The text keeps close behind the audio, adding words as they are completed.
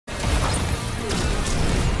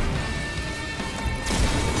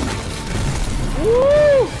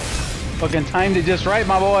Fucking timed it just right,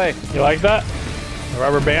 my boy. You like that? The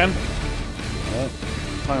rubber band? Yep.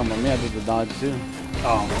 Talking about me, I did the dodge too.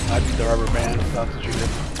 Oh, I did the rubber band. That's what you did.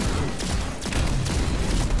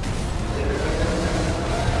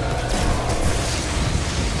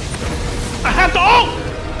 I have to ult!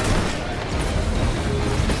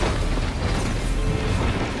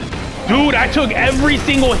 Dude, I took every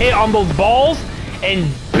single hit on those balls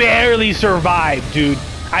and barely survived, dude.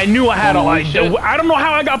 I knew I had I don't know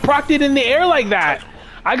how I got procced in the air like that.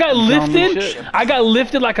 I got lifted. I got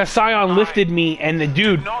lifted like a Scion lifted me, and the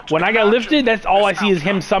dude, when I got lifted, that's all I see is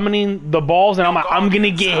him summoning the balls, and I'm like, I'm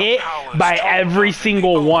gonna get hit by every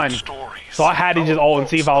single one. So I had to just ult and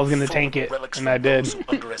see if I was gonna tank it, and I did.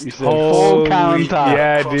 You said full count top.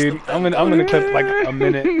 Yeah, dude. I'm gonna clip like a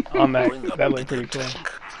minute on that. That looked pretty cool.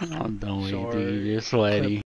 I'm done with you, dude. You're sweaty.